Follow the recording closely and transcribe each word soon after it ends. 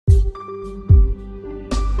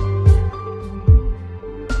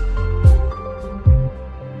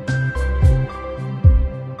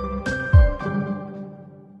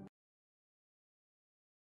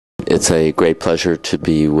It's a great pleasure to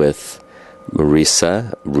be with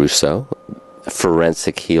Marisa Russo,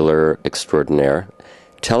 forensic healer extraordinaire.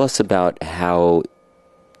 Tell us about how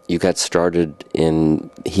you got started in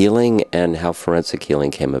healing and how forensic healing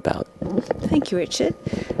came about. Thank you, Richard.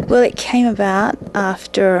 Well, it came about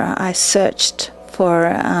after I searched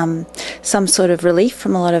for some sort of relief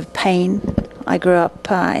from a lot of pain. I grew up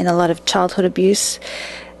in a lot of childhood abuse,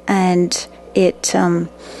 and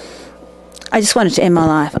I just wanted to end my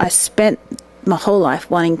life. I spent my whole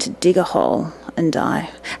life wanting to dig a hole and die.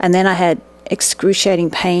 And then I had excruciating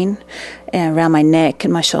pain around my neck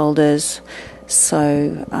and my shoulders.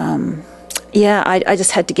 So, I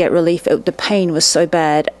just had to get relief. The pain was so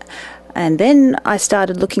bad. And then I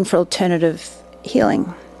started looking for alternative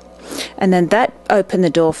healing. And then that opened the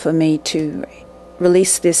door for me to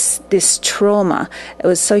release this trauma. It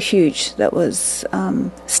was so huge that was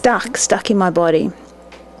stuck in my body.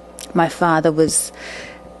 My father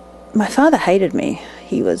hated me.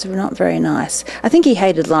 He was not very nice. I think he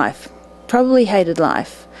hated life, probably hated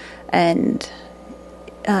life. And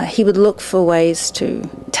he would look for ways to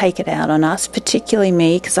take it out on us, particularly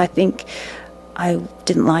me, because I think I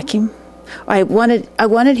didn't like him. I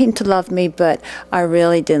wanted him to love me, but I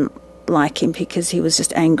really didn't like him because he was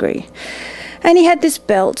just angry. And he had this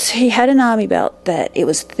belt. He had an army belt that it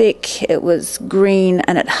was thick, it was green,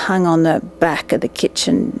 and it hung on the back of the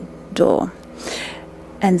kitchen door.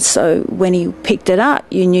 And so when you picked it up,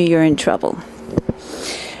 you knew you were in trouble.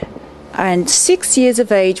 And 6 years of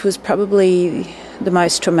age was probably the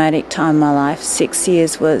most traumatic time in my life.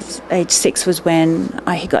 Age 6 was when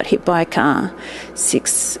I got hit by a car.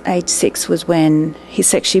 Age 6 was when he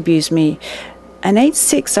sexually abused me. And age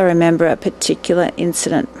 6, I remember a particular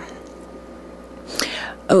incident.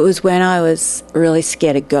 It was when I was really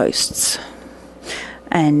scared of ghosts.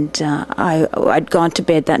 And I'd gone to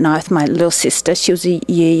bed that night with my little sister. She was a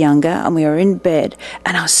year younger, and we were in bed.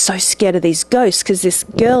 And I was so scared of these ghosts because this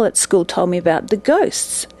girl at school told me about the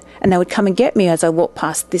ghosts. And they would come and get me as I walked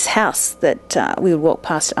past this house that we would walk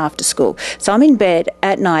past after school. So I'm in bed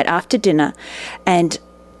at night after dinner, and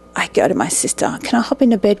I go to my sister, "Can I hop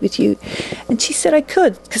into bed with you?" And she said I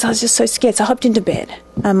could because I was just so scared. So I hopped into bed.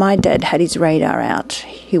 And my dad had his radar out.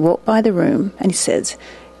 He walked by the room and he says,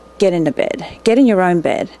 "Get into bed. Get in your own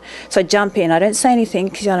bed." So I jump in. I don't say anything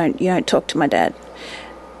because you don't talk to my dad.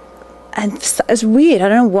 And it was weird. I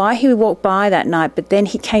don't know why he would walk by that night, but then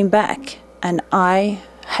he came back and I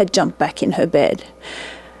had jumped back in her bed.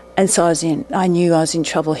 And so I knew I was in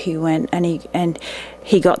trouble. He went and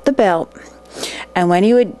he got the belt. And when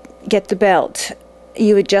he would get the belt,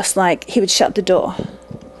 he would shut the door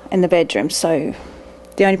in the bedroom. So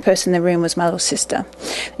the only person in the room was my little sister.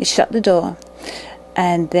 He shut the door.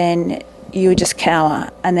 And then you would just cower,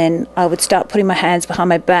 and then I would start putting my hands behind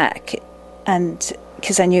my back, and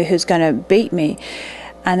because I knew he was going to beat me.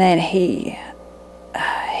 And then he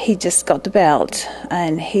just got the belt,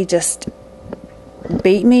 and he just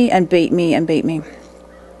beat me and beat me and beat me,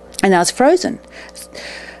 and I was frozen.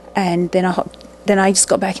 And then I just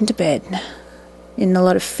got back into bed in a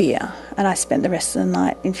lot of fear, and I spent the rest of the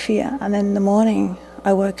night in fear. And then in the morning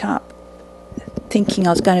I woke up thinking I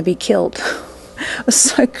was going to be killed. It was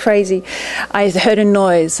so crazy. I heard a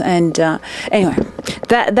noise, and anyway,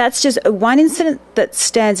 that's just one incident that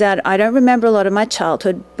stands out. I don't remember a lot of my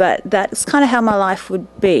childhood, but that's kind of how my life would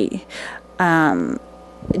be.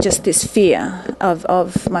 Just this fear of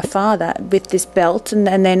my father with this belt, and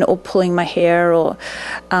then or pulling my hair or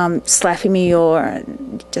slapping me or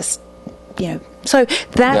just, So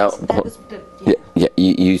that was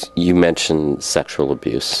you mentioned sexual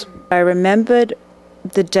abuse. I remembered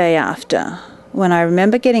the day after, when I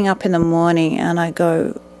remember getting up in the morning and I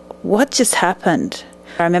go, what just happened?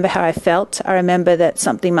 I remember how I felt. I remember that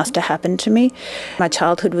something must have happened to me. My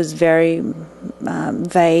childhood was very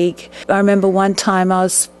vague. I remember one time I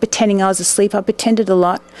was pretending I was asleep. I pretended a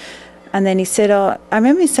lot. And then he said, I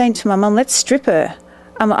remember saying to my mum, "Let's strip her."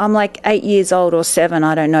 I'm like 8 years old or 7,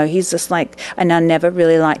 I don't know. He's just like, and I never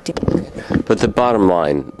really liked him. But the bottom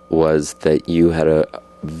line was that you had a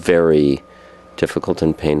very difficult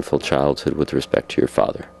and painful childhood with respect to your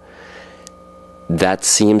father. That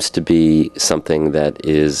seems to be something that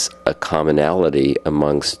is a commonality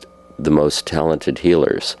amongst the most talented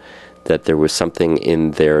healers, that there was something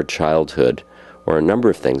in their childhood, or a number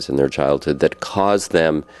of things in their childhood, that caused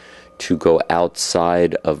them to go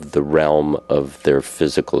outside of the realm of their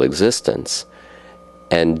physical existence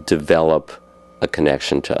and develop a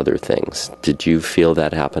connection to other things. Did you feel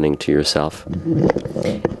that happening to yourself?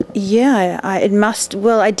 Yeah, it must.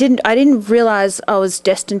 Well, I didn't realize I was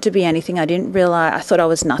destined to be anything. I thought I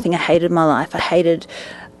was nothing. I hated my life. I hated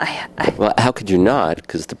Well, how could you not?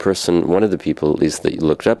 Because the person, one of the people at least that you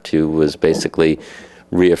looked up to, was basically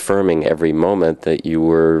reaffirming every moment that you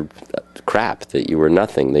were crap, that you were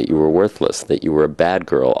nothing, that you were worthless, that you were a bad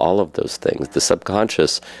girl, all of those things. The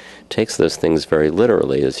subconscious takes those things very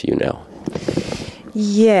literally, as you know.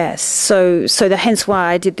 Yes, hence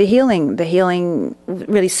why I did the healing. The healing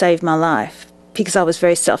really saved my life because I was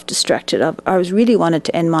very self-destructed. I was really wanted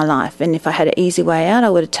to end my life, and if I had an easy way out, I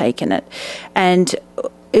would have taken it. And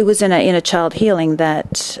it was in a inner child healing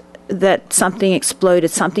that something exploded,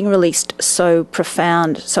 something released so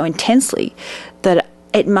profound, so intensely, that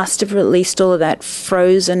it must have released all of that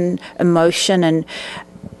frozen emotion and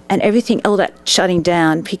everything, all that shutting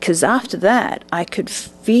down, because after that I could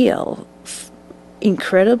feel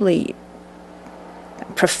incredibly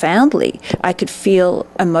profoundly. I could feel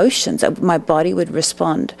emotions. My body would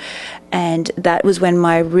respond. And that was when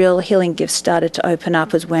my real healing gift started to open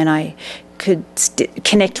up, was when I could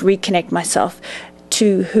reconnect myself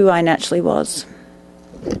to who I naturally was.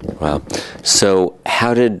 Wow. So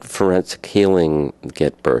how did forensic healing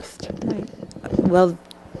get birthed? Well,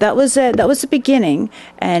 that was the beginning,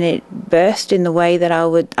 and it burst in the way that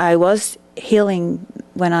I was healing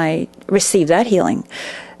when I received that healing.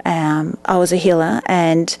 I was a healer,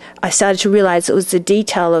 and I started to realize it was the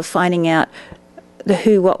detail of finding out the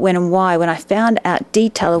who, what, when, and why. When I found out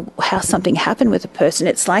detail of how something happened with a person,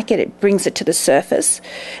 it's like it brings it to the surface.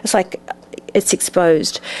 It's like it's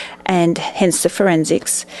exposed, and hence the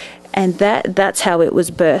forensics. And that's how it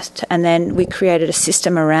was birthed. And then we created a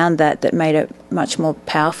system around that made it much more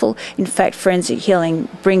powerful. In fact, forensic healing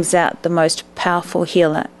brings out the most powerful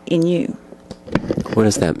healer in you. What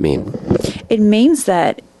does that mean? It means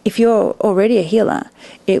that if you're already a healer,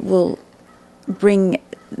 it will bring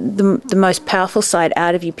the most powerful side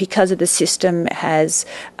out of you, because of the system has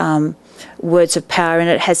words of power in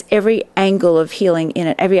it. It has every angle of healing in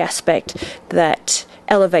it, every aspect that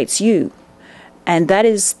elevates you. And that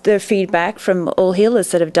is the feedback from all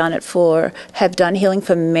healers that have done healing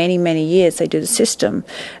for many, many years. They do the system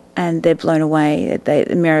and they're blown away.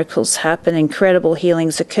 Miracles happen, incredible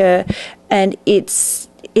healings occur, and it's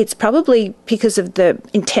probably because of the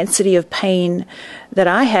intensity of pain that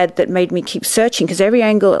I had that made me keep searching, because every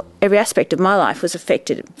angle, every aspect of my life was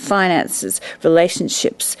affected. Finances,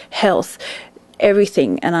 relationships, health,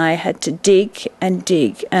 everything. And I had to dig, and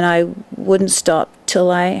I wouldn't stop till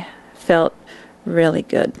I felt really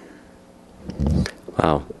good.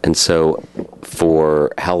 Wow. And so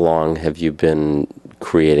for how long have you been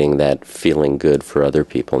creating that feeling good for other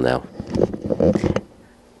people now?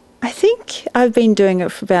 I think I've been doing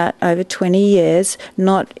it for about over 20 years,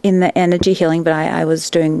 not in the energy healing, but I was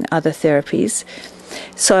doing other therapies.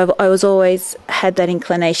 So I was always had that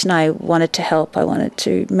inclination. I wanted to help. I wanted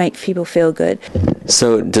to make people feel good.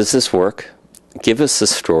 So does this work? Give us a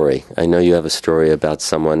story. I know you have a story about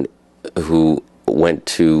someone who went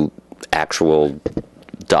to actual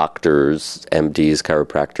doctors, MDs,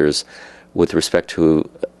 chiropractors, with respect to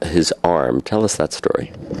his arm. Tell us that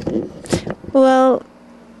story. Well,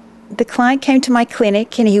 the client came to my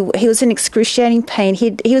clinic, and he was in excruciating pain.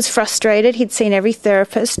 He was frustrated. He'd seen every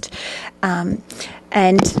therapist, and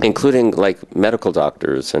including like medical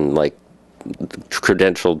doctors and like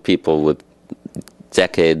credentialed people with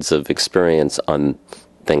decades of experience on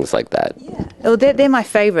things like that. Yeah. Well, they're my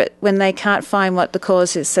favorite when they can't find what the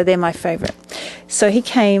cause is, so they're my favorite. So he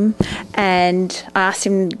came, and I asked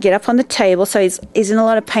him to get up on the table. So he's in a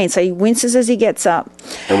lot of pain, so he winces as he gets up.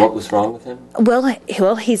 And what was wrong with him? Well,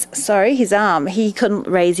 his arm. He couldn't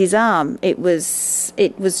raise his arm. It was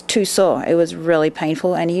too sore. It was really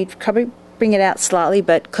painful, and he'd probably bring it out slightly,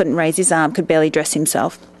 but couldn't raise his arm, could barely dress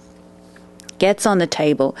himself. Gets on the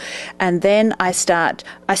table, and then I scan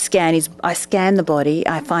the body.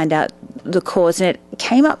 I find out the cause, and it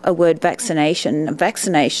came up a word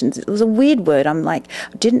vaccinations. It was a weird word. I'm like,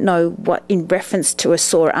 I didn't know what in reference to a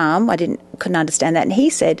sore arm. Couldn't understand that. And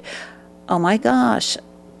he said, oh my gosh,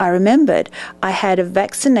 I remembered. I had a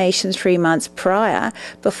vaccination 3 months prior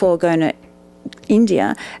before going to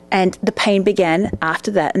India, and the pain began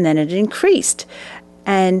after that, and then it increased.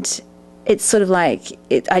 And it's sort of like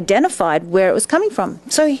it identified where it was coming from.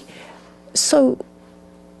 So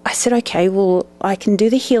I said, okay, well, I can do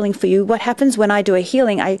the healing for you. What happens when I do a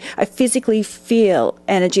healing, I physically feel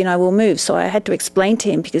energy and I will move. So I had to explain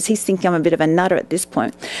to him, because he's thinking I'm a bit of a nutter at this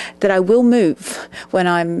point, that I will move when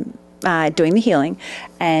I'm doing the healing.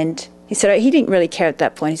 And he said he didn't really care at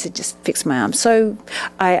that point. He said, just fix my arm. So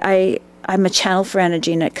I'm a channel for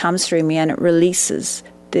energy, and it comes through me, and it releases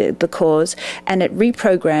the cause, and it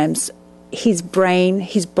reprograms his brain,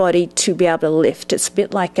 his body to be able to lift. It's a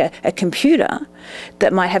bit like a computer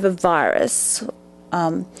that might have a virus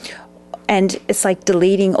and it's like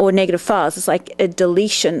deleting, or negative files. It's like a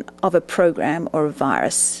deletion of a program or a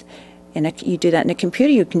virus. You do that in a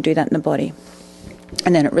computer, you can do that in the body.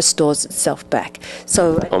 And then it restores itself back.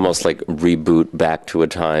 So almost like reboot back to a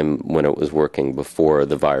time when it was working before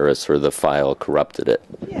the virus or the file corrupted it.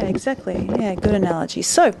 Yeah, exactly. Yeah, good analogy.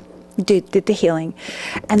 So did the healing.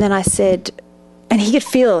 And then I said, and he could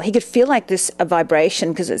feel like this, a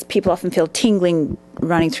vibration, because people often feel tingling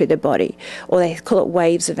running through their body, or they call it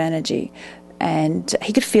waves of energy. And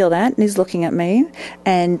he could feel that, and he's looking at me,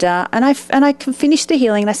 and I finished the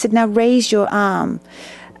healing, and I said, now raise your arm.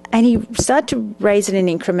 And he started to raise it in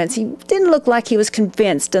increments. He didn't look like he was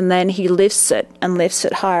convinced, and then he lifts it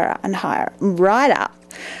higher and higher, right up,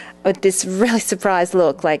 with this really surprised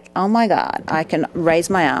look, like, oh my God, I can raise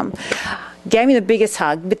my arm. Gave me the biggest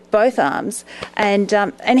hug with both arms,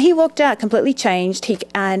 and he walked out completely changed.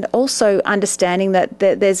 And also understanding that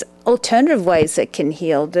there's alternative ways that can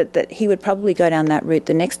heal. That he would probably go down that route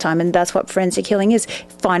the next time, and that's what forensic healing is: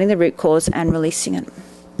 finding the root cause and releasing it.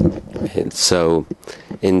 And so,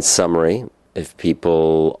 in summary, if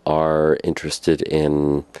people are interested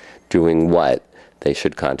in doing what, they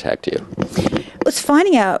should contact you. It's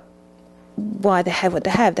finding out why they have what they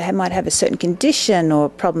have. They might have a certain condition or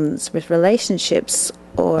problems with relationships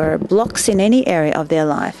or blocks in any area of their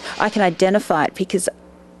life. I can identify it because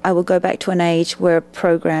I will go back to an age where a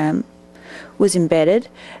program was embedded,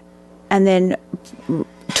 and then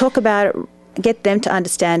talk about it, get them to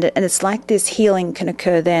understand it, and it's like this healing can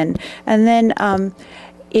occur then. And then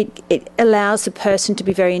it allows the person to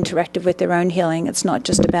be very interactive with their own healing. It's not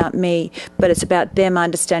just about me, but it's about them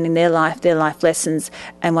understanding their life lessons,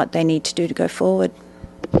 and what they need to do to go forward.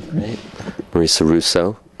 Great. Marisa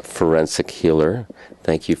Russo, forensic healer,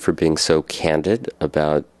 thank you for being so candid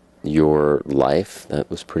about your life. That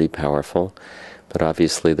was pretty powerful, but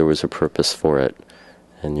obviously there was a purpose for it,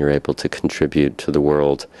 and you're able to contribute to the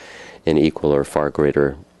world in equal or far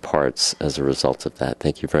greater parts as a result of that.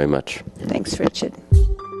 Thank you very much. Thanks, Richard.